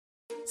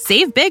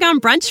Save big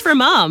on brunch for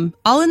mom,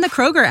 all in the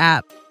Kroger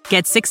app.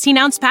 Get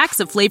 16-ounce packs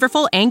of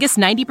flavorful Angus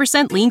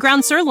 90% lean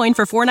ground sirloin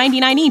for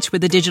 $4.99 each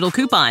with a digital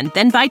coupon.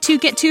 Then buy 2,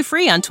 get 2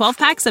 free on 12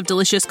 packs of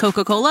delicious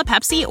Coca-Cola,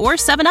 Pepsi, or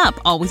 7-Up,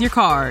 all with your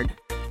card.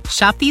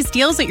 Shop these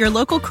deals at your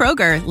local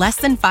Kroger, less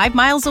than 5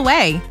 miles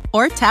away.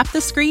 Or tap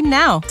the screen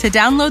now to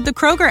download the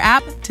Kroger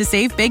app to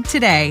save big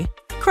today.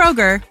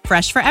 Kroger,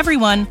 fresh for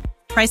everyone.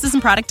 Prices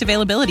and product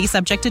availability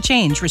subject to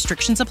change.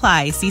 Restrictions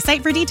apply. See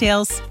site for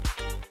details.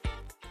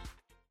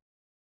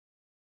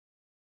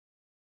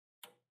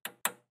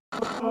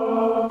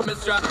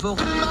 With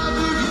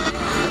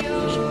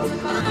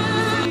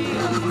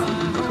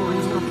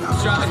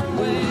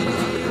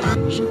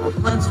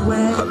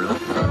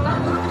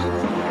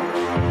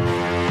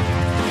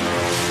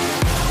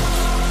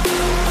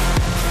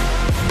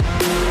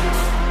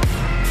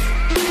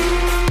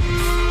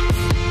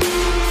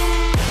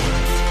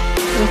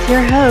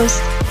your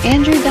host,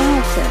 Andrew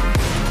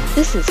Donaldson.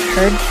 This is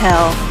Heard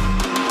Tell.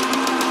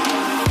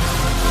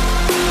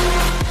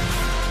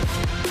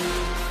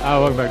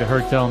 Welcome back to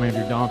Heard Tell. I'm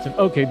Andrew Donaldson.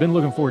 Okay, been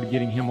looking forward to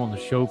getting him on the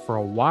show for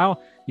a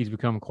while. He's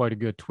become quite a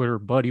good Twitter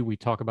buddy. We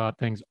talk about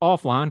things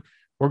offline.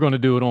 We're going to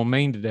do it on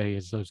main today,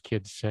 as those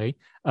kids say.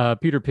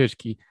 Peter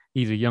Pischke,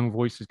 he's a Young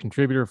Voices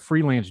contributor,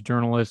 freelance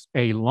journalist,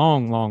 a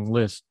long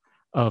list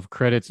of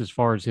credits as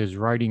far as his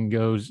writing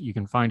goes. You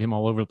can find him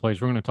all over the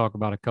place. We're going to talk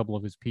about a couple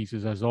of his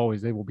pieces. As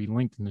always, they will be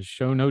linked in the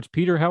show notes.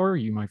 Peter, how are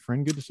you, my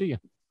friend? Good to see you.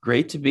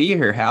 Great to be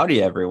here.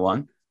 Howdy,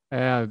 everyone.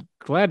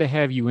 Glad to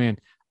have you in.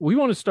 We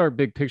want to start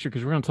big picture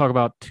because we're going to talk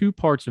about two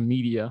parts of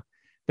media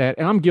that,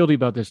 and I'm guilty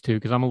about this too,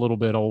 because I'm a little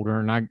bit older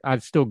and I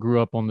still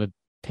grew up on the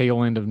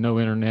tail end of no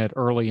internet,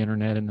 early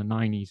internet in the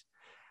 90s.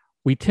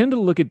 We tend to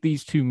look at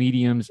these two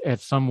mediums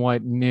as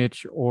somewhat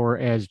niche or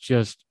as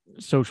just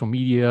social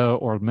media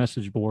or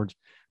message boards,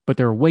 but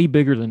they're way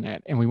bigger than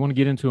that. And we want to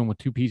get into them with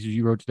two pieces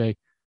you wrote today,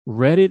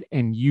 Reddit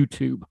and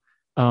YouTube.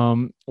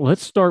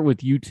 Let's start with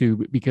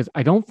YouTube, because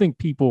I don't think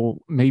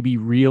people maybe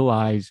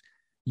realize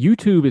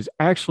YouTube is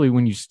actually,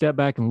 when you step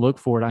back and look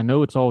for it, I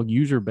know it's all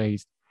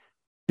user-based.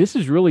 This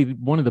is really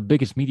one of the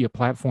biggest media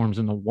platforms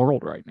in the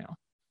world right now.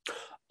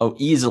 Oh,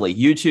 easily.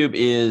 YouTube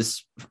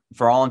is,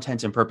 for all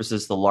intents and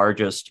purposes, the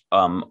largest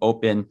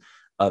open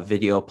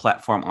video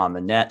platform on the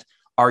net.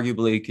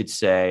 Arguably, you could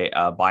say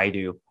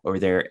Baidu over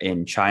there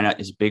in China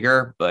is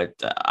bigger, but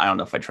I don't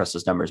know if I trust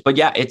those numbers. But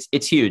yeah,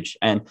 it's huge.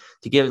 And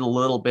to give it a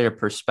little bit of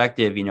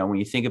perspective, you know, when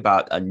you think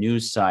about a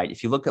news site,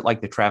 if you look at like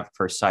the traffic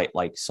for a site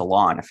like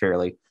Salon, a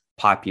fairly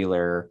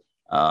popular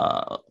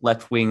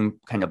left-wing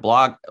kind of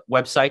blog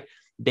website,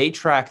 they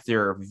track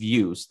their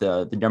views,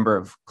 the number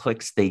of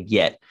clicks they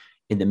get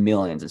in the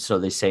millions. And so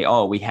they say,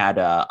 oh, we had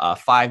a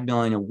 5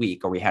 million a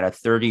week, or we had a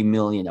 30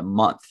 million a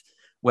month.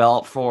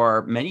 Well,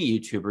 for many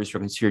YouTubers who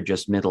are considered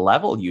just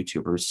mid-level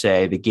YouTubers,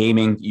 say the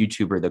gaming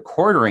YouTuber, the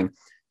Quartering,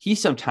 he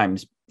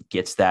sometimes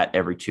gets that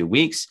every 2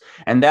 weeks.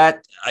 And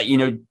that,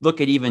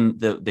 look at even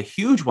the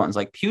huge ones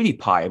like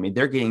PewDiePie. I mean,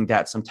 they're getting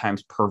that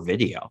sometimes per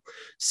video.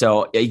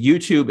 So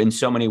YouTube in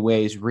so many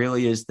ways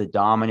really is the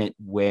dominant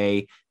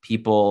way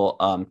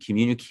people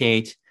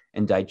communicate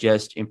and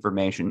digest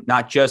information,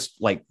 not just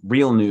like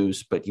real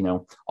news, but,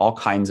 all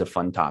kinds of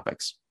fun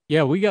topics.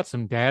 Yeah, we got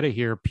some data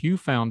here. Pew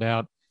found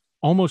out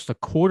almost a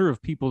quarter of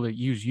people that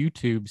use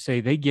YouTube say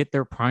they get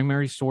their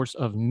primary source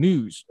of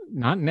news,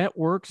 not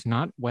networks,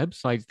 not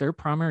websites. Their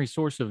primary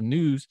source of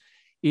news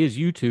is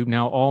YouTube.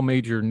 Now, all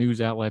major news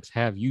outlets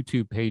have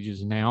YouTube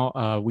pages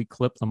now. We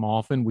clip them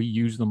often. We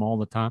use them all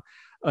the time.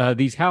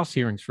 These House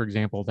hearings, for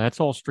example, that's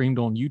all streamed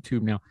on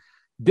YouTube now.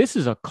 This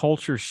is a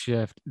culture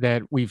shift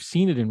that we've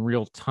seen it in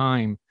real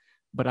time,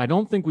 but I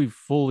don't think we've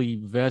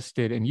fully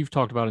vested, and you've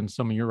talked about it in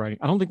some of your writing,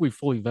 I don't think we've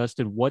fully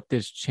vested what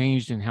this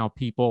changed in how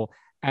people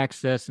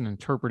access and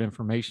interpret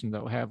information,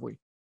 though, have we?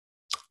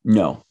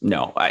 No.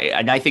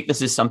 I think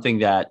this is something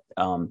that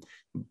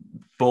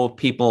both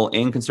people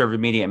in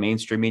conservative media and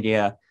mainstream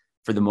media,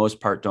 for the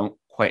most part, don't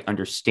quite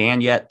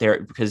understand yet.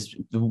 Because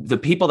the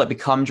people that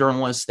become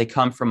journalists, they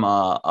come from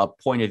a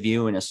point of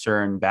view and a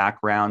certain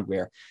background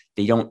where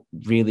they don't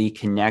really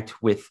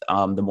connect with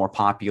the more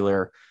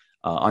popular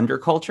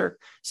underculture.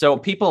 So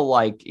people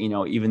like,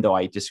 even though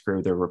I disagree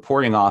with their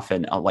reporting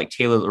often, like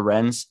Taylor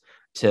Lorenz,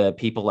 to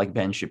people like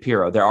Ben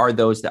Shapiro, there are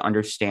those that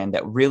understand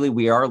that really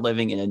we are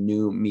living in a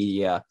new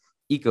media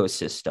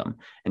ecosystem.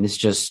 And it's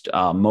just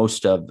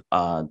most of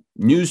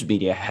news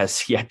media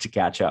has yet to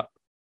catch up.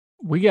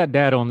 We got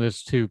data on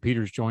this too.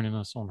 Peter's joining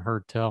us on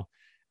Heard Tell.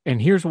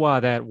 And here's why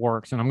that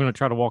works. And I'm going to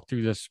try to walk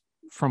through this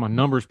from a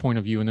numbers point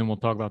of view, and then we'll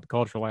talk about the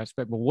cultural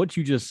aspect. But what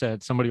you just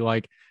said, somebody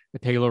like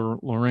Taylor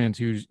Lorenz,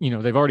 who's,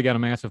 they've already got a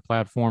massive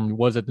platform,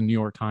 was at the New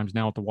York Times,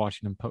 now at the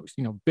Washington Post,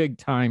 big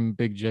time,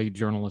 big J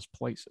journalist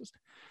places.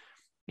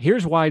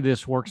 Here's why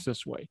this works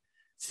this way.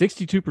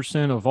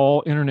 62% of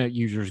all internet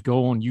users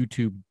go on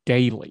YouTube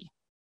daily.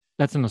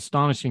 That's an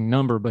astonishing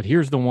number, but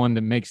here's the one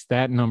that makes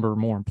that number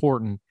more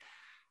important.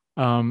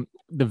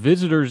 The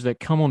visitors that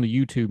come onto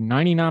YouTube,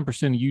 99%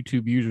 of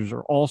YouTube users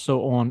are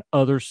also on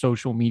other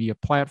social media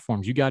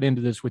platforms. You got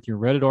into this with your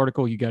Reddit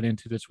article. You got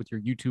into this with your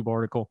YouTube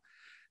article.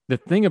 The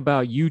thing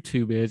about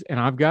YouTube is, and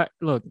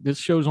look, this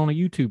show's on a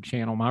YouTube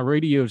channel. My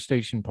radio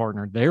station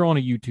partner, they're on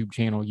a YouTube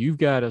channel. You've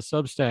got a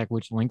Substack,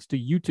 which links to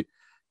YouTube.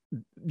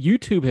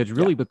 YouTube has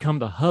really become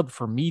the hub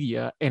for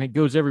media, and it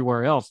goes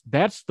everywhere else.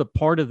 That's the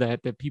part of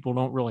that people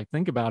don't really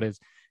think about is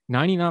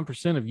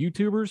 99% of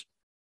YouTubers,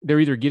 they're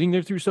either getting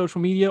there through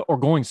social media or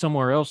going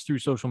somewhere else through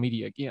social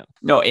media again.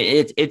 No,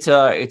 it's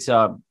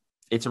a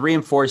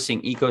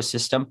reinforcing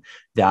ecosystem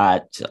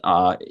that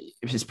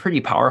is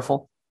pretty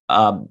powerful.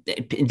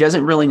 It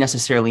doesn't really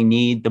necessarily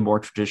need the more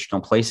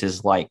traditional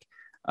places like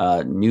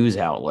news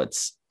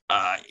outlets.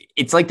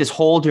 It's like this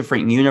whole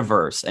different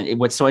universe. And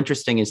what's so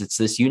interesting is it's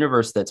this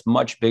universe that's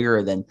much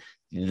bigger than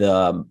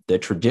the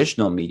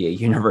traditional media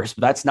universe,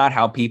 but that's not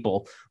how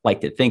people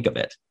like to think of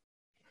it.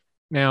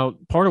 Now,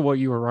 part of what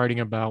you were writing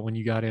about when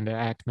you got into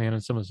ActMan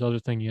and some of this other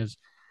thing is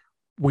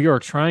we are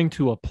trying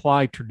to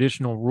apply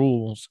traditional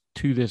rules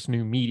to this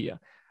new media.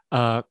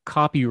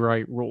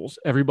 Copyright rules.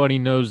 Everybody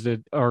knows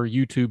that our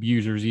YouTube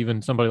users,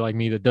 even somebody like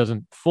me that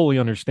doesn't fully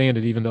understand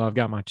it, even though I've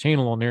got my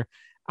channel on there,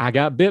 I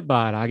got bit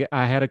by it.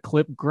 I had a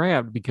clip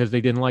grabbed because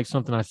they didn't like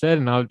something I said,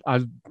 and I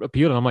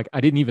appealed. And I'm like,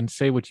 I didn't even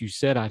say what you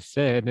said I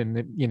said, and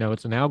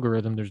it's an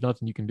algorithm. There's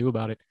nothing you can do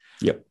about it.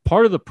 Yep.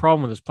 Part of the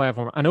problem with this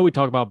platform, I know we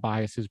talk about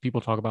biases,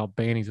 people talk about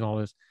bannings and all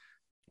this.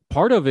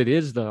 Part of it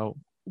is, though,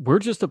 we're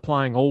just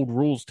applying old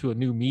rules to a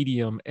new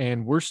medium,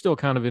 and we're still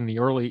kind of in the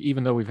early,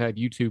 even though we've had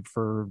YouTube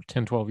for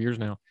 10, 12 years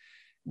now,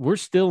 we're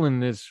still in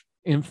this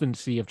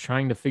infancy of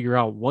trying to figure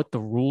out what the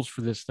rules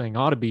for this thing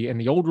ought to be. And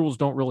the old rules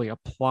don't really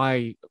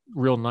apply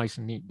real nice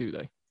and neat, do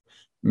they?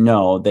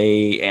 No,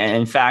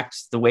 in fact,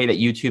 the way that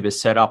YouTube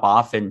is set up,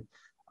 often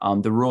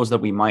the rules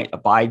that we might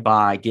abide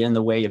by get in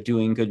the way of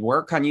doing good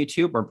work on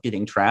YouTube or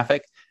getting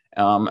traffic.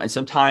 And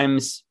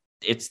sometimes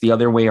it's the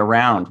other way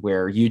around,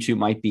 where YouTube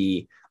might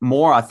be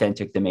more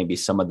authentic than maybe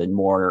some of the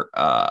more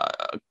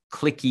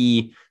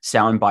clicky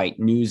soundbite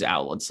news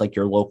outlets like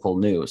your local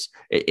news.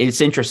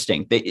 It's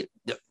interesting.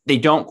 They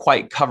don't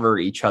quite cover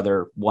each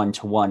other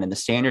one-to-one, and the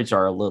standards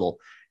are a little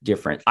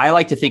different. I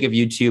like to think of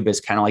YouTube as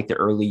kind of like the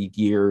early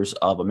years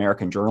of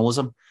American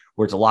journalism,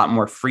 where it's a lot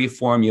more free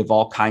form. You have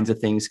all kinds of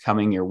things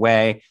coming your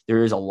way.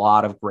 There is a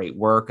lot of great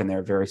work, and there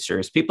are very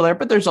serious people there,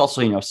 but there's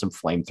also, some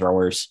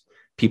flamethrowers,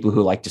 people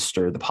who like to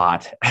stir the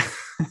pot.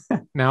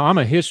 Now, I'm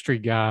a history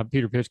guy.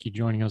 Peter Piskey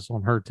joining us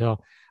on Heard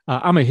Tell.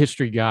 I'm a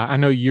history guy. I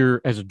know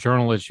as a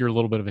journalist, you're a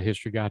little bit of a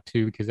history guy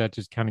too, because that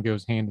just kind of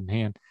goes hand in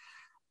hand.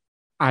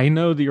 I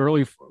know the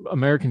early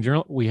American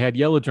journal, we had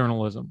yellow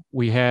journalism.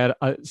 We had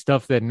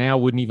stuff that now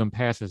wouldn't even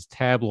pass as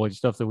tabloid,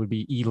 stuff that would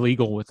be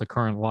illegal with the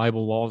current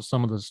libel laws,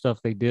 some of the stuff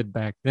they did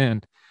back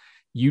then.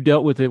 You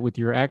dealt with it with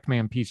your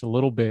ActMan piece a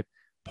little bit.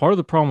 Part of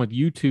the problem with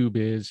YouTube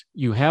is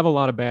you have a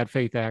lot of bad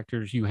faith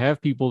actors. You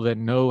have people that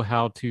know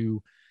how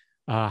to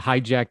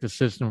hijack the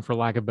system, for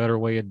lack of a better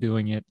way of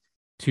doing it,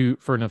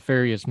 for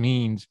nefarious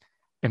means.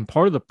 And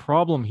part of the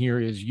problem here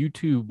is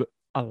YouTube,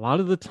 a lot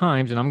of the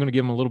times, and I'm going to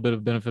give them a little bit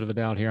of benefit of a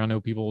doubt here, I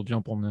know people will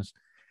jump on this,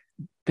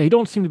 they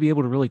don't seem to be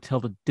able to really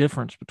tell the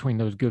difference between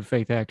those good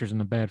faith actors and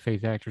the bad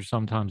faith actors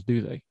sometimes,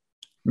 do they?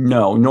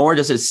 No, nor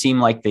does it seem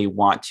like they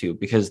want to,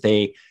 because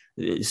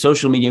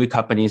social media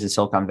companies in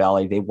Silicon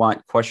Valley, they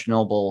want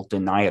questionable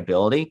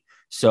deniability.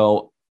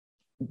 So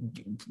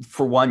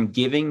for one,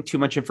 giving too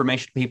much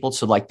information to people,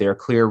 so like there are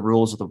clear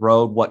rules of the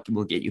road, what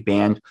will get you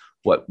banned,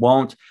 what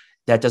won't,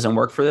 that doesn't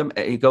work for them.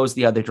 It goes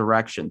the other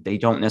direction. They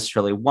don't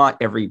necessarily want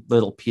every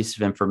little piece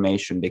of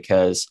information,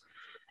 because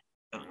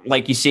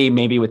like you see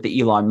maybe with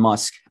the Elon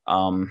Musk,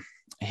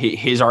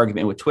 his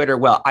argument with Twitter,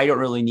 well, I don't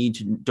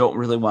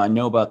really want to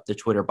know about the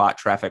Twitter bot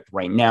traffic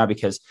right now,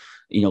 because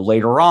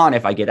later on,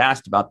 if I get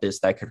asked about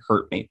this, that could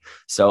hurt me.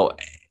 So,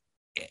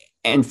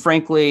 and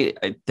frankly,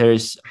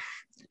 there's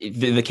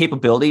the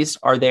capabilities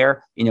are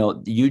there.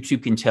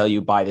 YouTube can tell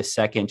you by the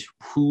second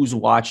who's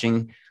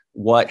watching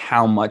what,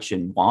 how much,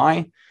 and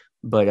why,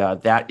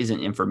 but that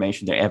isn't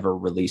information they ever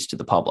released to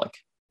the public.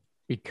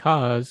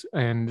 Because,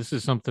 and this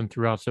is something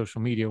throughout social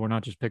media, we're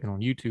not just picking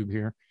on YouTube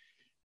here,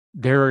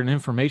 they're an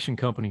information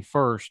company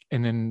first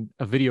and then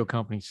a video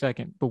company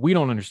second. But we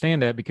don't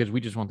understand that, because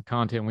we just want the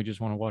content. We just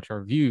want to watch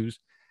our views.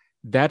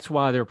 That's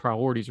why their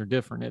priorities are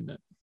different, isn't it?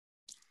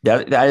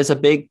 That is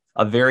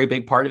a very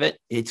big part of it.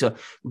 It's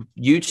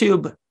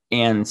YouTube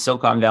and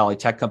Silicon Valley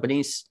tech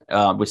companies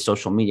with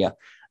social media.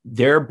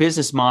 Their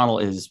business model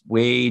is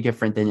way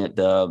different than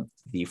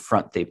the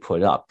front they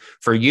put up.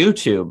 For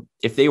YouTube,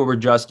 if they were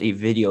just a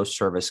video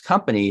service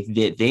company,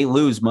 they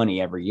lose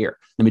money every year.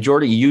 The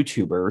majority of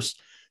YouTubers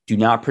do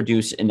not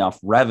produce enough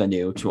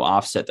revenue to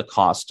offset the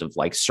cost of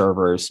like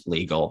servers,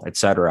 legal,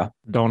 etc.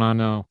 Don't I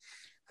know?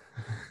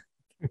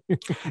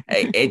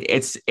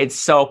 It's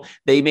so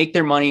they make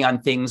their money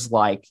on things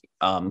like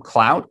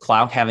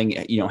clout having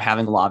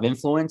a lot of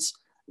influence.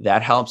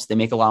 That helps. They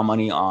make a lot of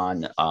money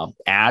on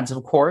ads,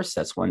 of course.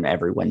 That's when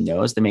everyone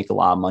knows. They make a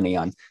lot of money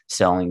on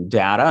selling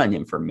data and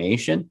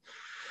information.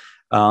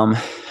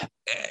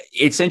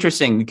 It's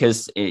interesting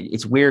because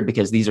it's weird,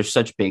 because these are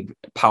such big,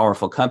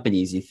 powerful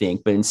companies, you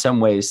think, but in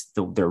some ways,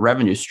 their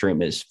revenue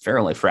stream is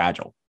fairly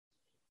fragile.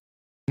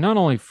 not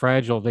only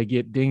fragile, they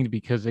get dinged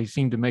because they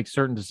seem to make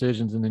certain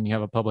decisions and then you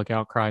have a public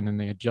outcry and then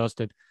they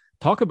adjust it.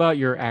 Talk about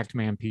your Act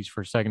Man piece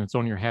for a second. It's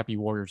on your Happy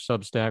Warrior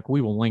Substack.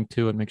 We will link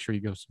to it. Make sure you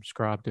go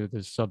subscribe to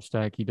this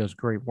Substack. He does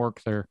great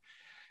work there.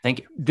 Thank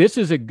you. This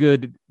is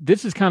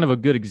kind of a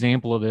good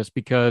example of this,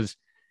 because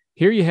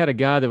here you had a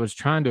guy that was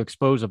trying to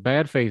expose a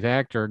bad faith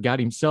actor, got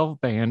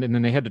himself banned, and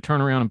then they had to turn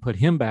around and put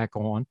him back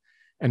on.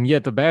 And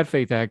yet the bad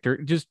faith actor,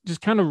 just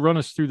kind of run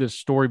us through this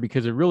story,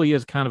 because it really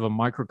is kind of a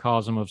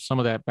microcosm of some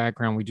of that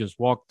background we just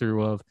walked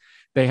through of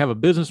they have a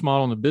business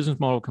model and the business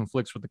model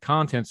conflicts with the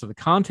content. So the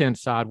content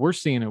side, we're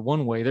seeing it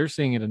one way, they're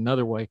seeing it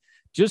another way.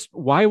 Just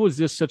why was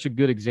this such a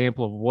good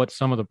example of what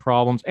some of the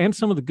problems and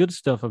some of the good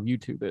stuff of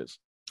YouTube is?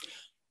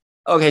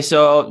 Okay,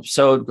 so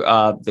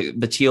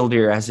the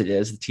TLDR, as it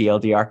is, the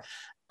TLDR.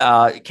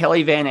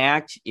 Kelly Van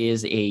Act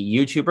is a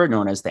YouTuber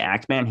known as the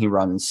Act Man. He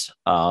runs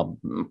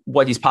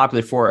what he's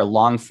popular for are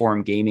long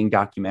form gaming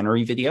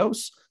documentary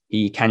videos.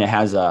 He kind of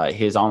has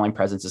his online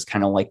presence is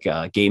kind of like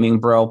a gaming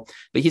bro,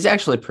 but he's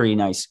actually a pretty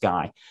nice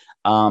guy.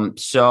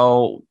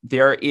 So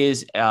there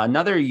is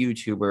another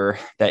YouTuber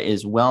that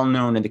is well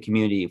known in the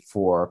community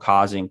for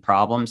causing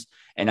problems.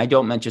 And I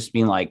don't mean just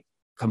being like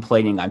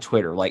complaining on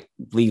Twitter, like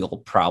legal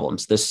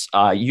problems. This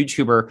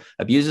YouTuber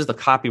abuses the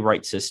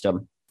copyright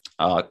system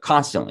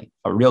constantly,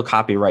 a real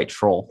copyright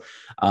troll.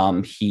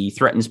 He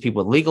threatens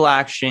people with legal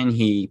action.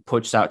 He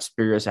puts out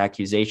spurious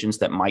accusations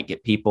that might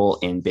get people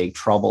in big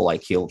trouble.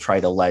 Like he'll try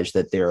to allege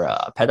that they're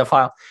a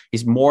pedophile.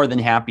 He's more than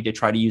happy to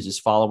try to use his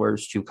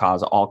followers to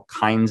cause all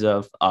kinds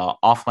of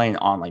offline and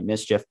online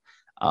mischief.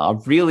 A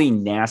really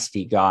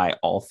nasty guy,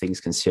 all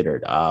things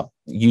considered.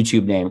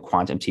 YouTube name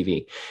Quantum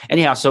TV.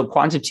 Anyhow, so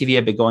Quantum TV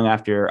had been going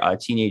after a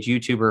teenage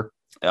YouTuber.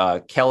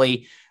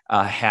 Kelly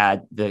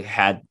had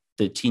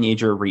the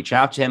teenager reach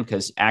out to him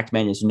because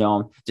Actman is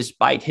known,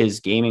 despite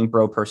his gaming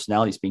bro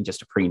personality, as being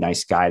just a pretty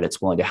nice guy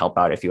that's willing to help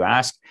out if you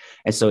ask.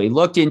 And so he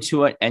looked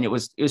into it, and it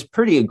was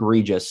pretty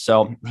egregious.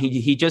 So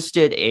he just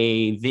did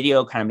a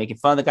video kind of making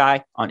fun of the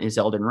guy on his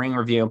Elden Ring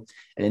review,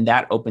 and then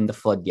that opened the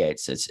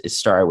floodgates. It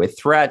started with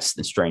threats,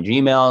 then strange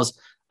emails,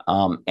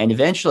 and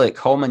eventually it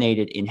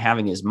culminated in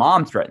having his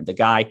mom threatened. The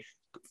guy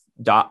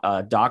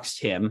doxed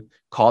him,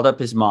 called up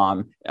his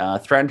mom,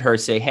 threatened her,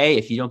 say, hey,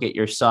 if you don't get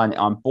your son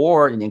on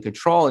board and in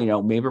control,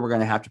 maybe we're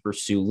going to have to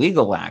pursue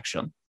legal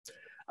action,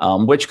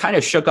 which kind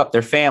of shook up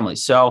their family.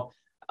 So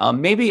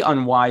maybe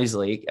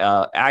unwisely,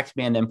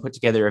 Actman then put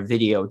together a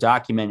video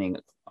documenting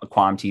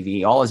Quantum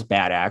TV, all his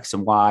bad acts,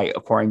 and why,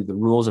 according to the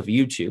rules of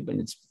YouTube, and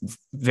it's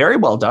very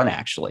well done,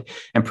 actually,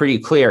 and pretty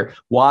clear,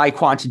 why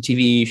Quantum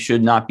TV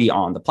should not be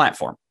on the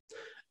platform.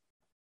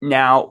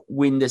 Now,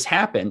 when this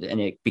happened and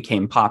it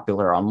became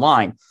popular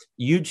online,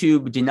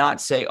 YouTube did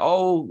not say,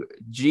 oh,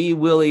 gee,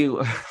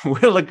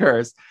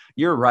 Willikers,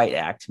 you're right,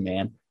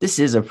 Actman. This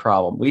is a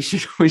problem. We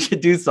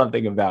should do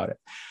something about it.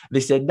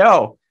 They said,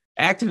 no,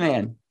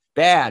 Actman,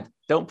 bad.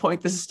 Don't point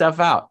this stuff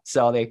out.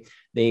 So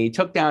they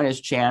took down his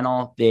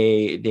channel.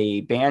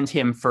 They banned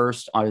him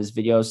first on his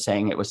videos,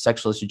 saying it was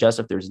sexually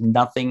suggestive. There's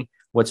nothing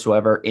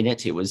whatsoever in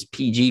it. It was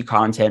PG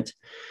content.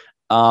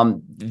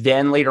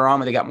 Then later on,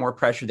 when they got more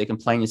pressure, they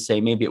complained and say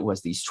maybe it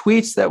was these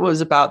tweets that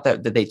was about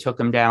that they took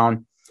him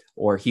down,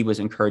 or he was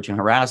encouraging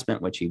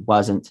harassment, which he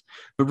wasn't.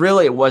 But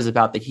really, it was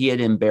about that he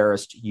had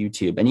embarrassed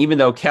YouTube. And even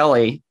though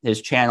Kelly,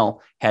 his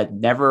channel, had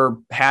never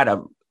had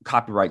a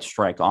copyright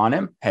strike on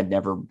him, had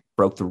never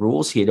broke the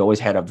rules, he had always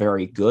had a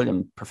very good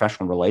and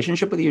professional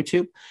relationship with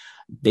YouTube,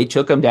 they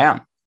took him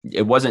down.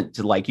 It wasn't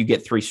like you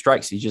get 3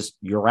 strikes,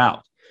 you're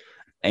out.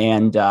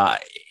 And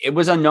it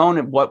was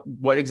unknown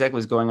what exactly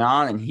was going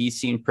on, and he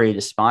seemed pretty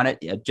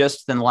despondent.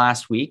 Just in the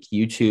last week,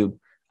 YouTube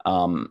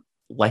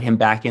let him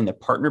back in the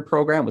partner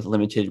program with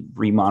limited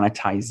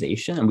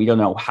remonetization, and we don't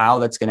know how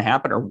that's going to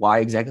happen or why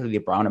exactly they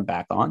brought him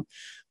back on.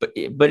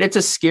 But it's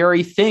a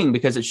scary thing,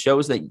 because it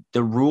shows that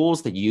the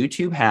rules that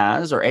YouTube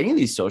has, or any of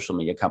these social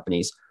media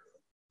companies,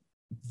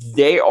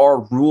 they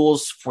are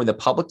rules for the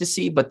public to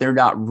see, but they're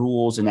not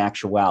rules in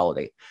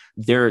actuality.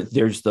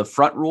 There's the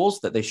front rules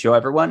that they show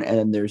everyone, and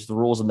then there's the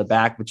rules in the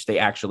back, which they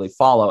actually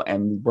follow.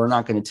 And we're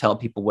not going to tell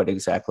people what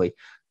exactly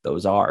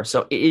those are.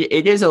 So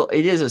it is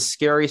a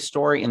scary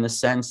story in the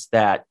sense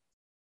that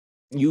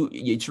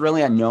it's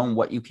really unknown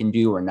what you can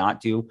do or not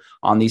do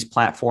on these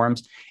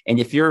platforms. And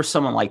if you're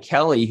someone like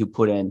Kelly, who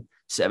put in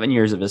 7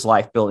 years of his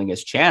life building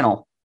his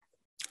channel,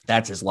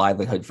 that's his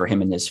livelihood for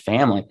him and his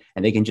family,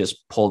 and they can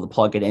just pull the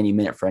plug at any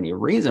minute for any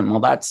reason.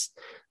 Well, that's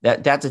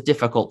a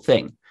difficult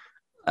thing.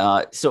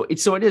 So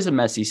it is a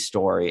messy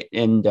story,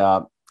 and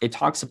it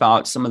talks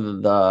about some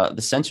of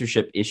the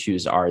censorship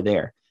issues are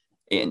there.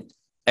 And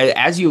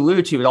as you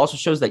alluded to, it also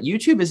shows that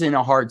YouTube is in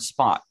a hard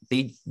spot.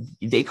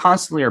 They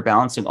constantly are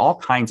balancing all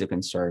kinds of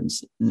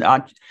concerns.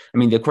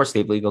 Of course, they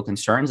have legal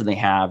concerns, and they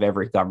have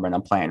every government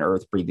on planet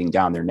Earth breathing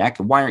down their neck.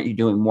 And why aren't you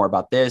doing more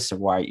about this, or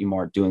why aren't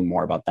you doing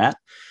more about that?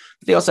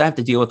 They also have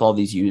to deal with all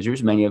these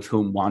users, many of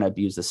whom want to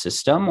abuse the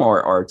system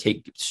or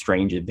take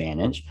strange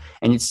advantage.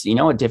 And it's,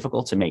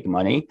 difficult to make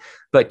money.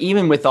 But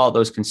even with all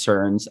those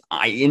concerns,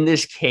 in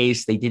this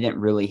case, they didn't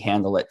really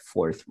handle it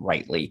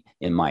forthrightly,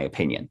 in my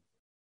opinion.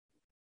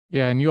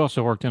 Yeah, and you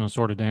also worked in a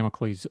sort of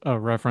Damocles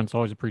reference.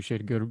 Always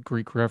appreciate a good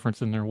Greek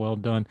reference in there. Well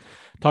done.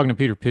 Talking to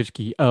Peter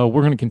Pitchke,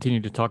 we're going to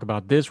continue to talk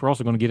about this. We're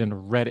also going to get into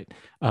Reddit.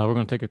 We're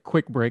going to take a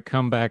quick break,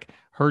 come back.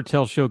 Heard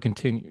Tell Show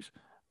continues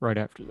right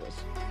after this.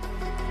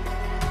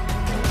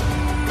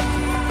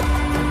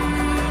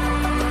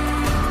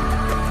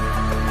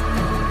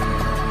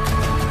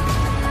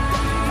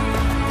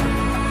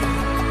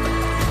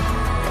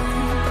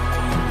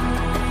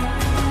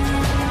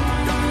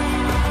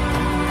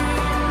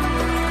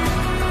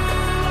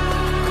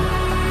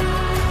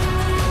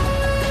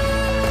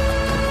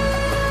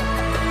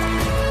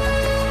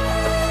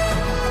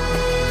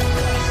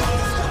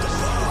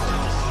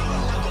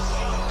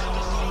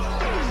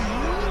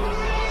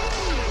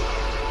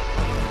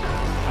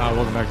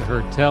 Welcome back to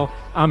Heard Tell.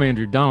 I'm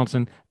Andrew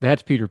Donaldson.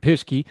 That's Peter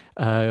Pitchke,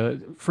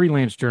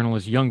 freelance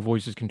journalist, Young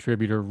Voices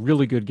contributor,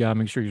 really good guy.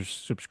 Make sure you're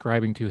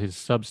subscribing to his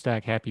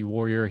Substack, Happy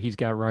Warrior. He's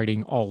got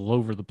writing all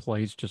over the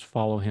place. Just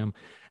follow him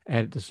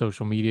at the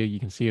social media. You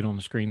can see it on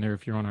the screen there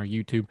if you're on our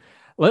YouTube.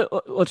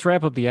 Let's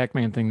wrap up the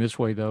Ackman thing this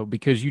way, though,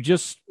 because you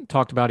just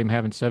talked about him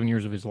having 7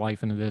 years of his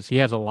life into this. He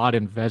has a lot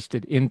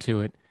invested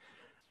into it.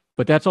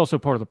 But that's also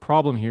part of the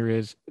problem here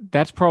is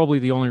that's probably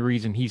the only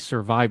reason he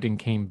survived and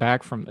came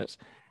back from this.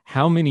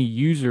 How many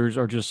users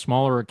are just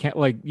smaller account?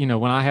 Like, you know,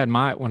 when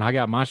I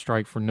got my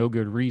strike for no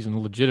good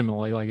reason,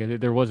 legitimately, like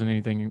there wasn't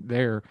anything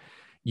there.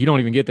 You don't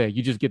even get that.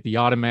 You just get the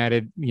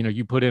automated, you know,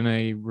 you put in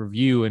a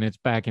review and it's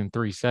back in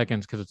 3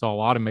 seconds because it's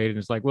all automated.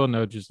 It's like, well,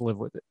 no, just live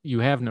with it. You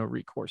have no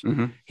recourse.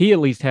 Mm-hmm. He at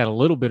least had a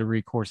little bit of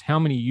recourse. How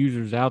many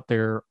users out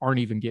there aren't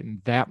even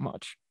getting that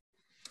much?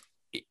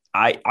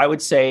 I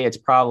would say it's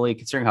probably,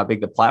 considering how big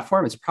the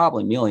platform, it's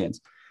probably millions.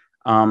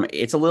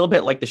 It's a little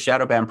bit like the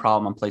shadow ban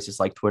problem on places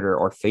like Twitter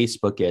or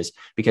Facebook is,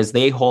 because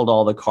they hold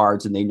all the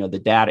cards and they know the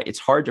data. It's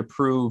hard to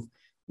prove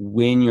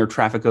when your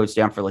traffic goes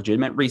down for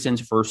legitimate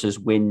reasons versus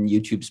when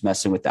YouTube's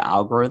messing with the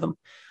algorithm.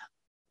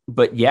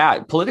 But yeah,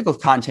 political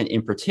content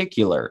in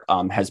particular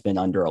has been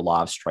under a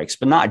lot of strikes,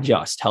 but not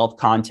just health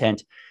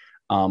content.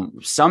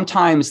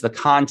 Sometimes the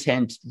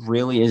content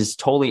really is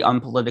totally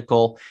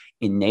unpolitical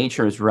in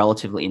nature, is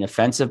relatively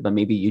inoffensive, but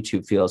maybe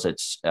YouTube feels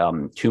it's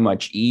too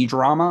much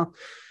e-drama.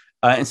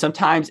 And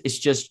sometimes it's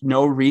just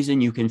no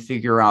reason you can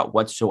figure out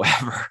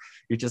whatsoever.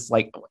 You're just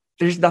like,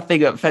 there's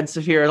nothing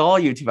offensive here at all,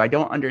 YouTube. I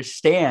don't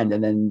understand.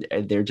 And then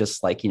they're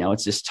just like, you know,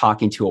 it's just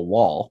talking to a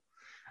wall.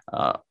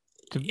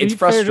 It's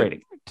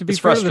frustrating. To be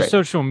fair to the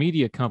social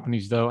media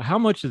companies, though, how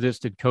much of this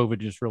did COVID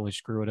just really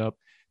screw it up?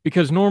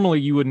 Because normally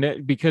you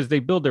would, because they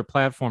build their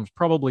platforms,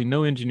 probably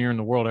no engineer in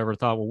the world ever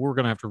thought, well, we're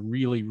going to have to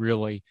really,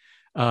 really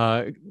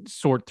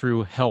sort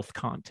through health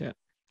content.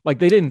 Like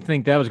they didn't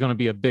think that was going to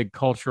be a big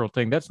cultural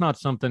thing. That's not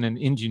something an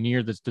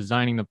engineer that's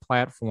designing the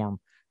platform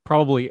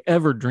probably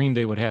ever dreamed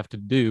they would have to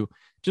do.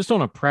 Just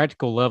on a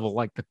practical level,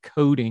 like the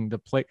coding, the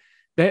play,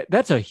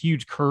 that's a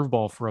huge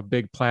curveball for a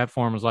big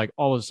platform. Is like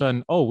all of a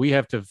sudden, oh, we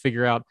have to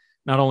figure out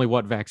not only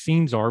what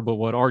vaccines are, but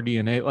what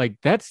rDNA. Like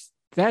that's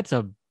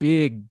a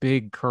big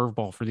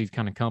curveball for these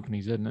kind of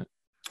companies, isn't it?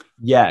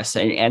 Yes,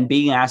 and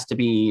being asked to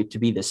be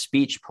the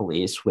speech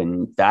police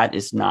when that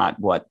is not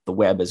what the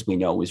web as we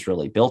know was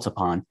really built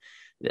upon.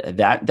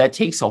 That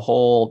takes a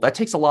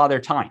lot of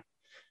their time.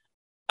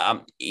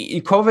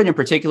 COVID in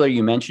particular,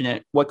 you mentioned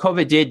it. What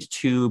COVID did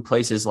to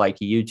places like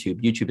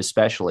YouTube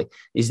especially,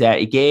 is that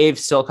it gave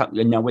Silicon,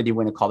 now whether you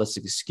want to call this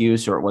an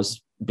excuse or it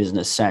was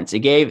business sense, it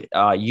gave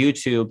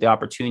YouTube the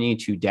opportunity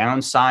to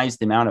downsize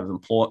the amount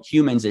of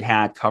humans it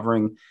had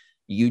covering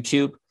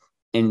YouTube,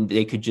 and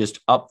they could just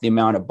up the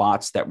amount of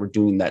bots that were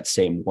doing that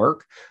same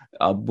work,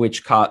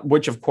 which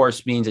of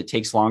course means it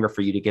takes longer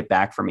for you to get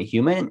back from a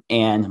human,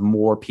 and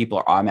more people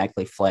are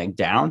automatically flagged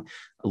down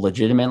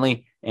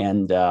legitimately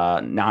and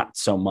not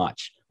so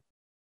much.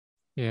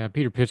 Yeah,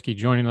 Peter Pitchke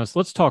joining us.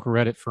 Let's talk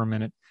Reddit for a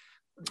minute.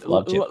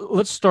 Love to.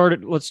 Let's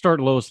start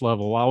lowest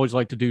level. I always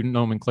like to do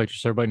nomenclature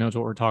so everybody knows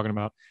what we're talking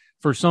about.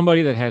 For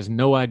somebody that has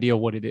no idea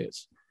what it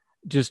is,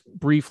 just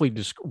briefly,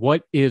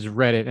 what is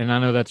Reddit? And I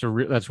know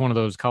that's one of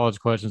those college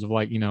questions of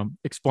like, you know,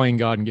 explain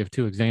God and give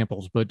 2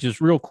 examples, but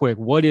just real quick,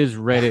 what is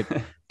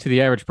Reddit to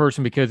the average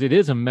person? Because it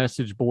is a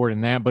message board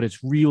and that, but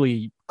it's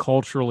really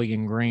culturally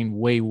ingrained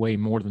way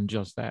more than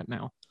just that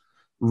now.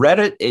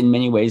 Reddit in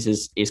many ways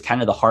is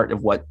kind of the heart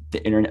of what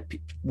the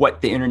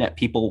internet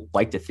people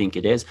like to think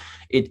it is.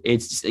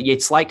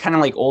 It's like kind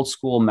of like old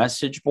school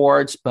message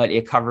boards, but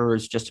it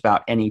covers just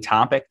about any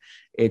topic.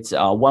 It's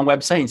one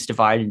website. It's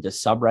divided into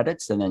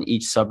subreddits, and then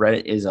each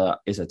subreddit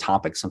is a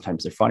topic.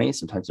 Sometimes they're funny,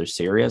 sometimes they're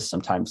serious.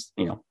 Sometimes,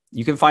 you know,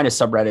 you can find a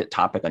subreddit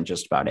topic on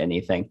just about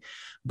anything.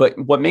 But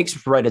what makes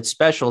Reddit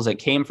special is it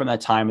came from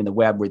that time in the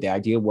web where the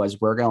idea was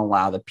we're going to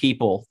allow the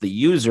people, the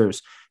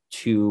users,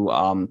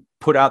 to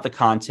put out the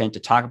content, to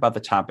talk about the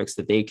topics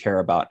that they care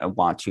about and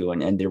want to,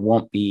 and there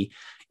won't be,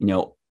 you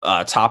know,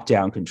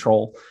 top-down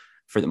control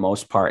for the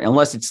most part,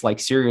 unless it's like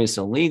serious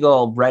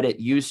illegal. Reddit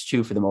used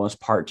to, for the most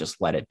part, just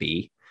let it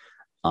be.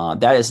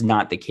 That is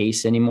not the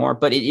case anymore,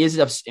 but it is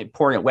an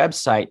important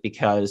website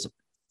because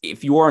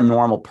if you're a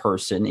normal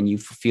person and you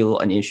feel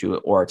an issue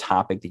or a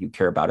topic that you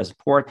care about is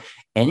important,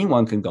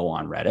 anyone can go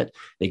on Reddit.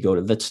 They go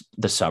to the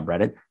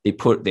subreddit,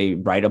 they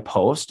write a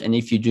post. And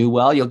if you do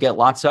well, you'll get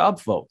lots of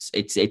upvotes.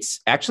 It's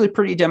actually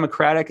pretty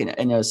democratic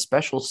and a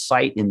special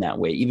site in that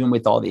way. Even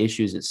with all the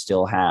issues it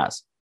still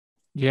has.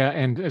 Yeah.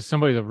 And as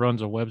somebody that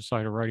runs a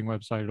website, a writing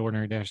website at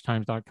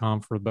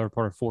ordinary-times.com for the better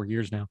part of 4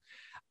 years now,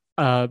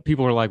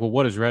 people are like, well,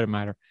 what does Reddit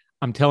matter?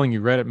 I'm telling you,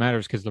 Reddit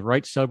matters because the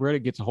right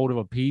subreddit gets a hold of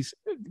a piece.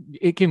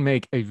 It can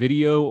make a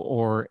video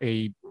or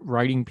a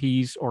writing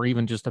piece or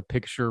even just a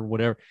picture,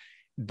 whatever.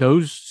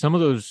 Some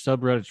of those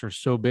subreddits are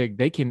so big,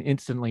 they can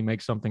instantly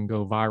make something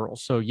go viral.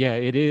 So yeah,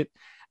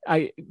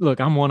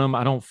 I'm one of them.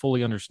 I don't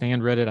fully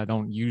understand Reddit. I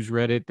don't use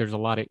Reddit. There's a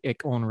lot of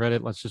ick on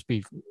Reddit. Let's just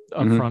be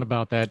upfront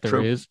about that.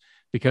 There is,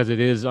 because it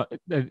is,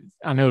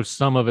 I know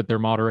some of it they're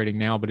moderating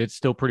now, but it's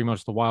still pretty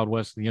much the Wild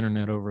West of the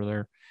internet over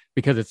there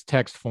because it's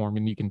text form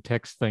and you can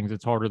text things.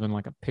 It's harder than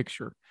like a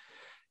picture.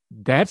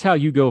 That's how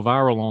you go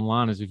viral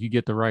online, is if you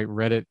get the right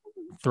Reddit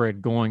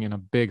thread going in a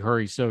big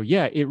hurry. So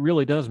yeah, it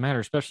really does matter,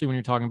 especially when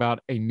you're talking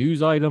about a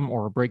news item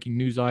or a breaking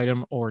news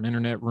item or an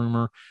internet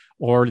rumor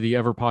or the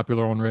ever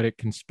popular on Reddit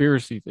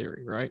conspiracy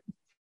theory, right?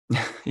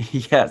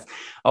 Yes.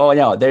 Oh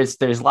no, there's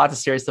lots of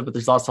serious stuff, but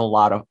there's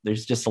also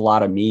there's just a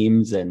lot of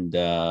memes and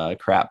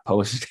crap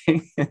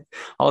posting,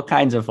 all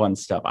kinds of fun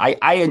stuff.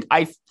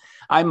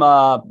 I'm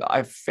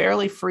a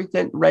fairly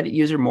frequent Reddit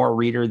user, more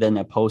reader than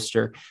a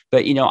poster,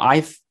 but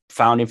I've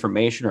found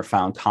information or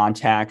found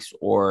contacts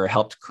or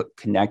helped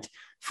connect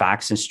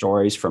facts and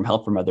stories from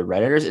help from other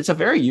Redditors. It's a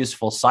very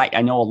useful site.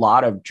 I know a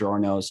lot of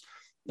journos,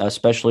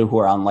 especially who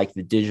are on like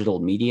the digital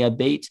media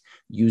bait,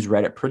 use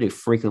Reddit pretty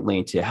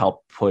frequently to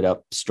help put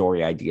up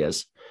story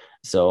ideas.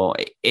 So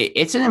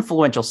it's an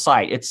influential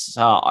site. It's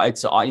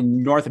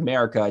in North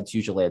America, it's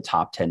usually a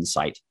top 10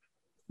 site.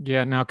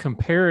 Yeah. Now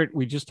compare it.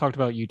 We just talked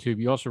about YouTube.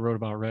 You also wrote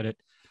about Reddit.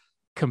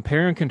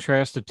 Compare and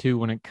contrast the two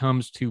when it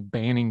comes to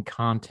banning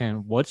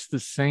content. What's the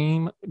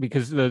same?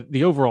 Because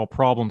the overall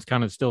problem is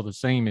kind of still the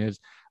same, is,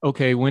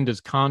 okay, when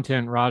does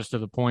content rise to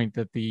the point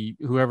that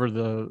whoever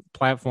the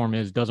platform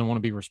is doesn't want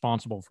to be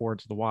responsible for it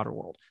to the wider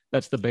world?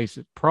 That's the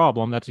basic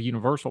problem. That's a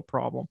universal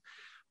problem.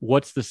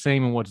 What's the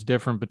same and what's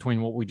different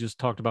between what we just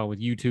talked about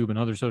with YouTube and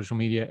other social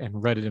media and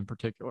Reddit in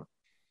particular?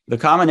 The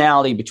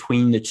commonality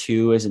between the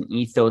two is an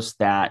ethos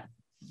that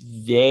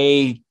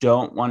they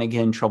don't want to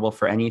get in trouble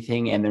for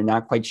anything, and they're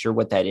not quite sure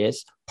what that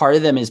is. Part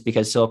of them is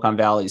because Silicon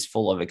Valley is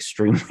full of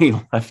extremely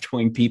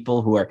left-wing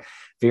people who are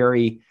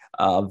very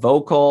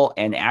vocal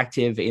and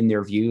active in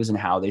their views and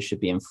how they should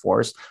be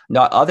enforced.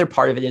 The other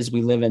part of it is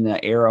we live in an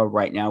era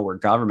right now where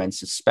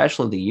governments,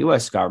 especially the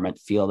U.S. government,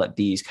 feel that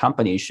these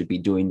companies should be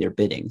doing their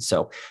bidding.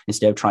 So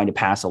instead of trying to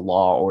pass a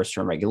law or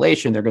some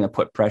regulation, they're going to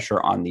put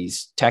pressure on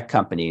these tech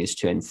companies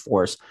to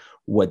enforce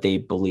what they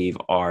believe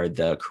are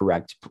the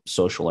correct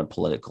social and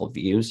political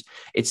views.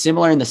 It's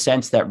similar in the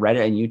sense that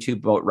Reddit and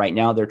YouTube right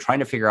now, they're trying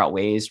to figure out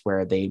ways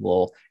where they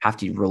will have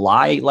to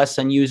rely less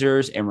on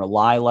users and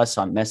rely less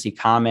on messy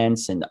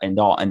comments and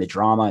the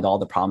drama and all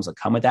the problems that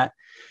come with that.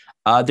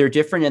 They're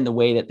different in the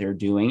way that they're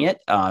doing it.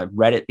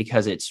 Reddit,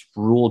 because it's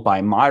ruled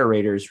by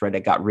moderators,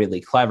 Reddit got really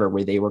clever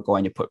where they were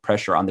going to put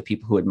pressure on the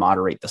people who would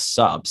moderate the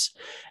subs.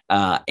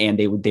 And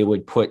they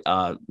would put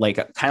kind of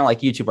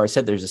like YouTube. I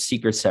said there's a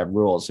secret set of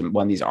rules in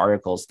one of these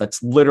articles.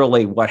 That's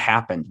literally what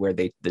happened, where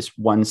this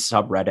one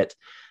subreddit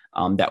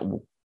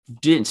that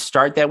didn't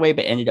start that way,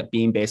 but ended up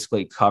being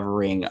basically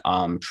covering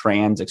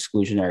trans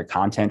exclusionary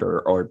content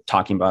or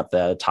talking about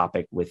the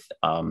topic with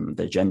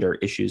the gender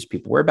issues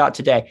people worry about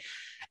today.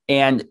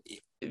 And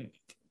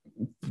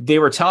they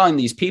were telling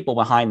these people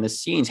behind the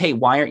scenes, hey,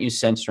 why aren't you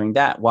censoring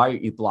that? Why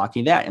aren't you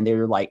blocking that? And they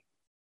were like,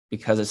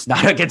 because it's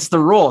not against the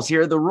rules.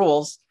 Here are the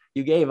rules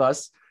you gave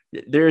us.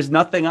 There's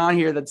nothing on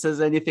here that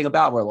says anything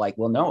about it. We're like,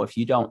 well, no, if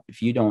you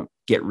don't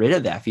get rid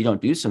of that, if you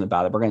don't do something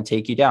about it, we're going to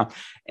take you down.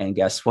 And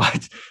guess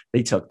what?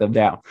 They took them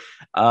down.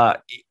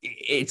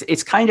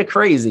 It's kind of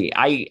crazy.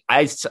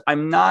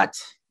 I'm not,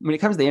 when it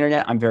comes to the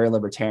internet, I'm very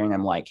libertarian.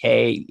 I'm like,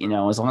 hey,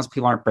 as long as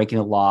people aren't breaking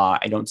the law,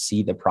 I don't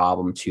see the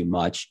problem too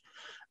much.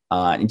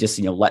 And just,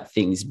 let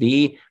things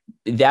be.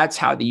 That's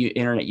how the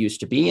internet used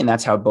to be. And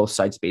that's how both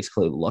sides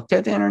basically looked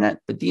at the internet.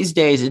 But these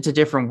days, it's a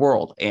different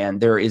world.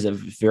 And there is a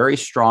very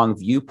strong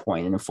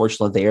viewpoint. And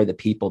unfortunately, they are the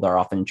people that are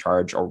often in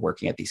charge or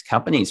working at these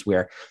companies,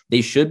 where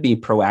they should be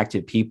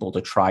proactive people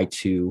to try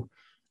to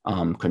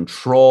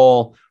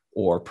control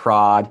or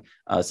prod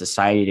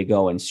society to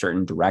go in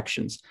certain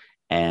directions.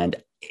 And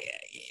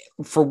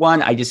for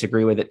one, I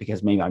disagree with it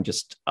because maybe I'm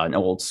just an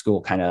old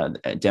school kind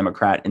of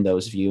Democrat in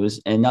those views.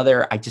 And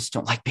another, I just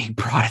don't like being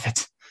proud of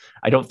it.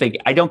 I don't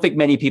think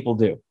many people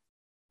do.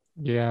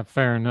 Yeah,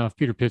 fair enough.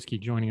 Peter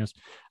Pitzke joining us.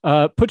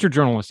 Put your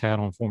journalist hat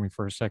on for me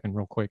for a second,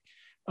 real quick.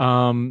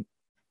 I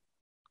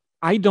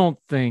don't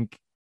think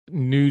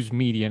news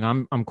media,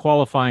 and I'm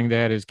qualifying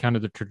that as kind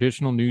of the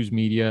traditional news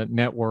media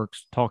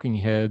networks, talking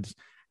heads,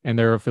 and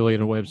their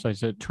affiliated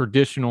websites, that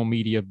traditional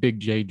media, big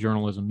J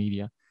journalism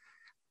media.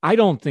 I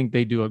don't think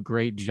they do a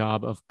great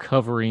job of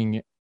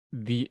covering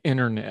the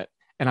internet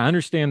And I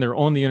understand they're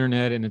on the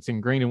internet and it's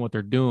ingrained in what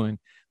they're doing.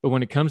 But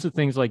when it comes to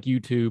things like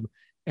YouTube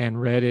and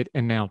Reddit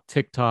and now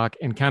TikTok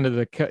and kind of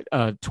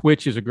the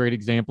Twitch is a great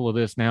example of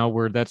this now,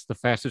 where that's the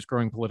fastest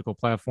growing political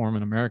platform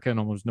in America. And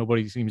almost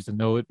nobody seems to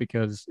know it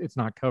because it's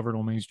not covered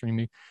on mainstream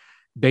news.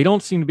 They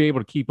don't seem to be able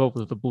to keep up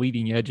with the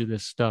bleeding edge of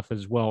this stuff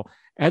as well.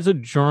 As a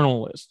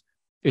journalist,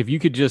 if you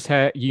could just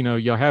have,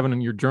 you're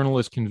having your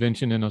journalist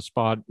convention in a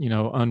spot,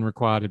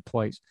 unrequited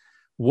place,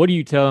 what do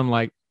you tell them?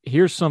 Like,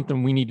 here's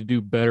something we need to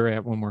do better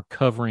at when we're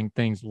covering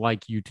things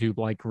like YouTube,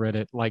 like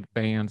Reddit, like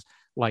bans,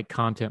 like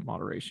content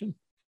moderation.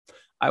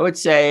 I would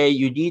say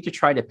you need to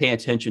try to pay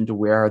attention to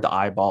where the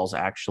eyeballs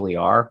actually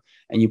are.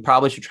 And you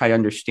probably should try to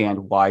understand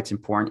why it's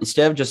important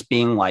instead of just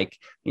being like,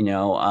 being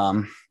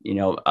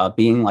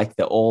like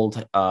the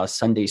old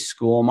Sunday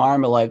school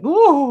mom, like,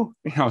 ooh,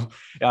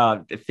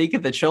 think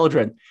of the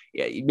children.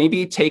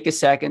 Maybe take a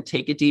second,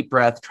 take a deep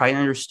breath, try to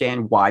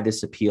understand why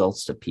this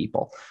appeals to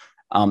people.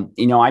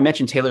 I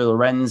mentioned Taylor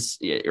Lorenz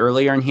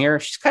earlier in here.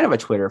 She's kind of a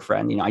Twitter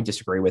friend. I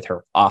disagree with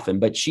her often,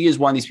 but she is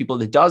one of these people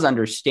that does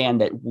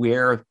understand that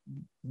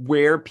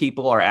where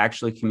people are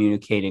actually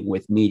communicating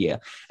with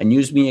media, and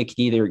news media can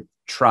either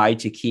try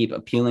to keep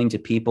appealing to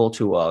people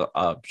to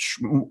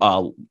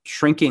a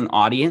shrinking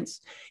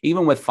audience.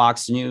 Even with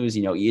Fox News,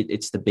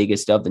 it's the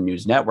biggest of the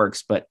news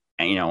networks, but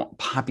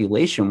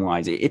population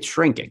wise, it's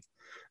shrinking.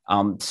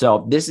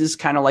 So this is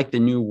kind of like the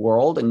new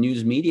world, and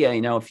news media,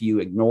 if you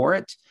ignore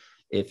it,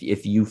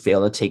 if you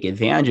fail to take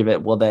advantage of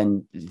it, well,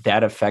 then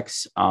that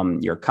affects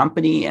your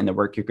company and the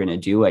work you're going to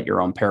do at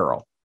your own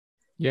peril.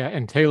 Yeah.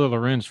 And Taylor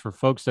Lorenz, for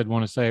folks that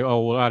want to say,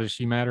 oh, well, how does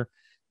she matter?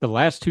 The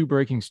last two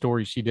breaking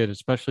stories she did,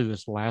 especially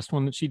this last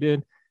one that she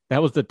did,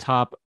 that was the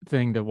top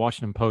thing that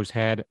Washington Post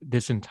had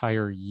this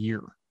entire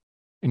year.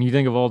 And you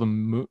think of all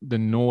the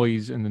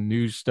noise and the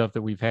news stuff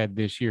that we've had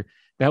this year,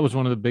 that was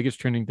one of the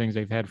biggest trending things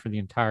they've had for the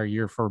entire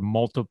year for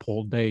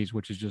multiple days,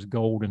 which is just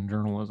gold in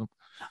journalism.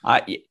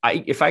 I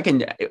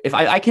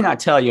cannot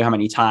tell you how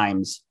many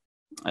times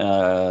in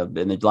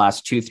the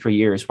last 2-3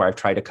 years where I've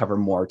tried to cover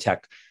more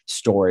tech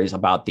stories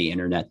about the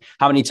internet,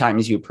 how many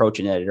times you approach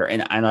an editor,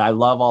 and I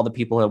love all the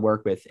people I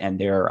work with, and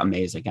they're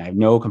amazing. I have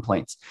no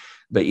complaints,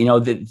 but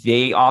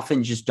they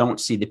often just don't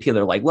see the appeal.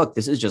 They're like, look,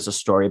 this is just a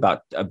story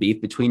about a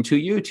beef between two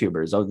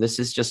YouTubers. Oh, this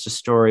is just a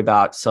story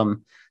about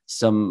some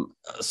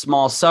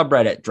small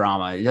subreddit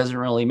drama. It doesn't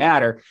really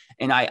matter.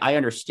 And I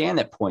understand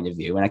that point of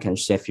view. And I can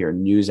understand if you're a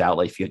news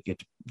outlet, if you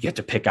get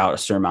to pick out a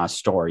certain amount of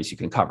stories you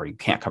can cover. You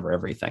can't cover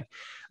everything.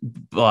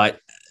 But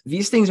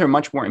these things are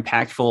much more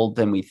impactful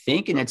than we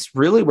think. And it's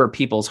really where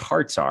people's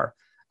hearts are.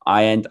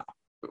 And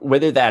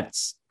whether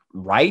that's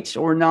right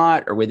or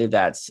not, or whether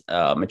that's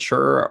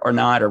mature or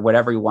not, or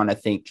whatever you want to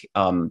think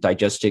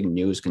digesting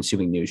news,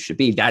 consuming news should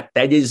be, that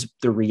is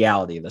the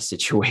reality of the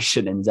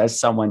situation. And as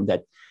someone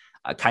that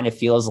kind of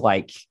feels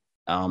like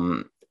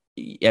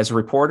as a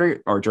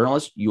reporter or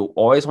journalist, you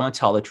always want to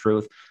tell the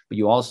truth, but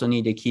you also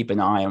need to keep an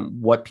eye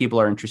on what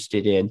people are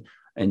interested in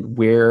and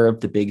where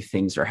the big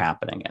things are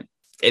happening. And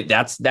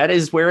that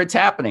is where it's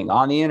happening,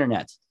 on the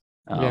internet.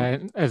 Yeah,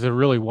 as a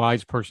really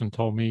wise person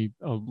told me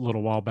a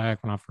little while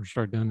back when I first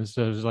started doing this,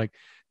 it was like,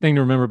 thing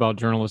to remember about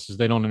journalists is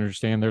they don't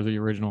understand they're the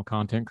original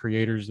content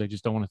creators. They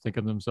just don't want to think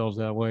of themselves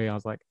that way. I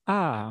was like,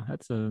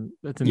 that's an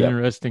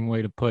interesting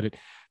way to put it.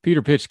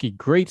 Peter Pitschke,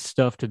 great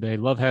stuff today.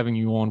 Love having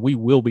you on. We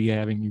will be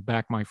having you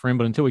back, my friend.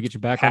 But until we get you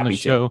back on the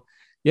show,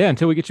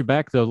 until we get you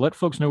back, though, let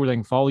folks know where they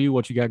can follow you,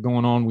 what you got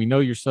going on. We know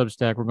your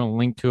Substack. We're going to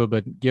link to it,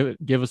 but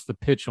give us the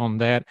pitch on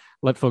that.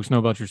 Let folks know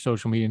about your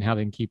social media and how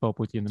they can keep up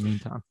with you in the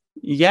meantime.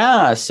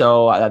 Yeah.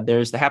 So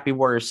there's the Happy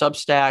Warrior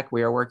Substack.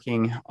 We are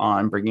working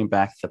on bringing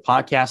back the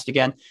podcast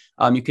again.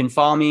 You can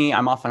follow me.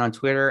 I'm often on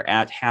Twitter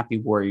at Happy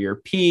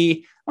Warrior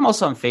P. I'm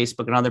also on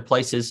Facebook and other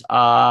places.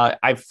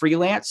 I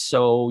freelance,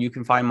 so you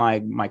can find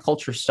my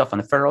culture stuff on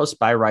the Federalist,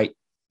 but I write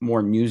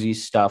more newsy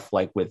stuff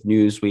like with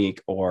Newsweek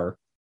or,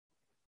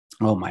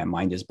 oh, my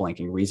mind is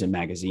blanking, Reason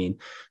Magazine,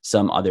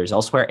 some others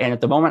elsewhere. And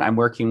at the moment, I'm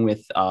working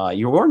with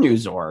Your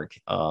News Org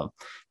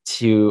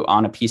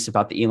on a piece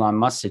about the Elon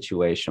Musk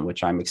situation,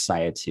 which I'm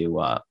excited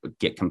to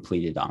get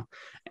completed on.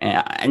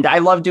 And I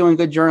love doing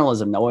good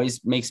journalism. It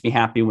always makes me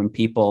happy when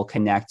people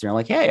connect and are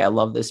like, hey, I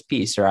love this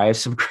piece, or I have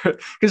some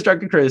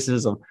constructive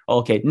criticism.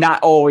 Okay,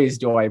 not always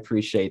do I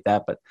appreciate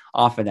that, but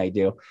often I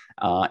do.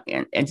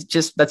 And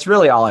just, that's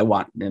really all I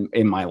want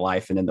in my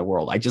life and in the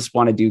world. I just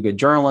want to do good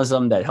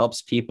journalism that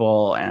helps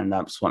people, and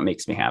that's what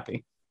makes me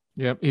happy.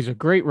 Yep. He's a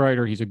great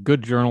writer. He's a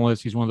good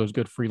journalist. He's one of those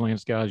good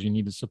freelance guys you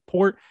need to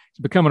support. He's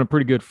becoming a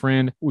pretty good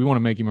friend. We want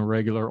to make him a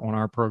regular on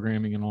our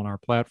programming and on our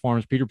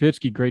platforms. Peter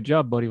Pitschke, great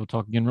job, buddy. We'll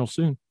talk again real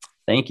soon.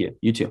 Thank you.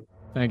 You too.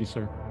 Thank you,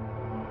 sir.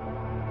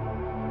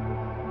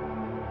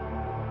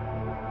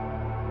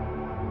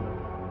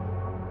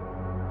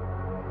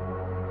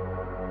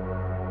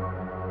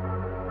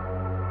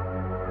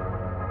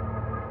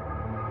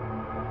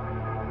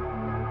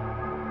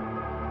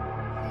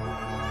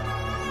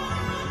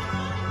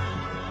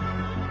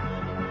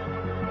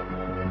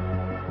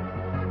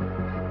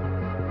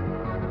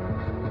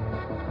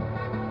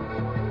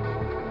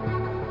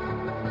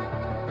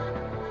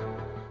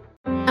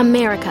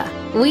 America.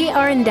 We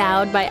are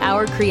endowed by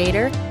our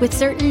Creator with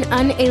certain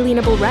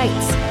unalienable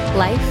rights: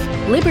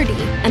 life, liberty,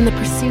 and the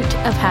pursuit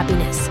of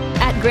happiness.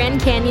 At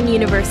Grand Canyon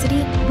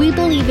University, we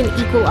believe in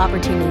equal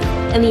opportunity,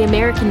 and the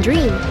American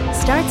dream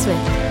starts with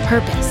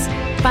purpose.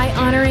 By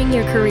honoring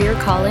your career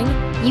calling,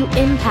 you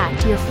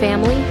impact your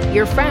family,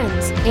 your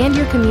friends, and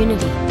your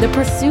community. The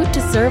pursuit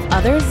to serve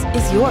others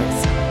is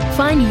yours.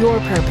 Find your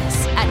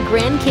purpose at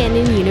Grand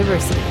Canyon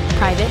University.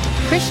 Private,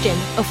 Christian,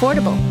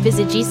 affordable.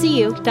 Visit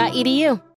gcu.edu.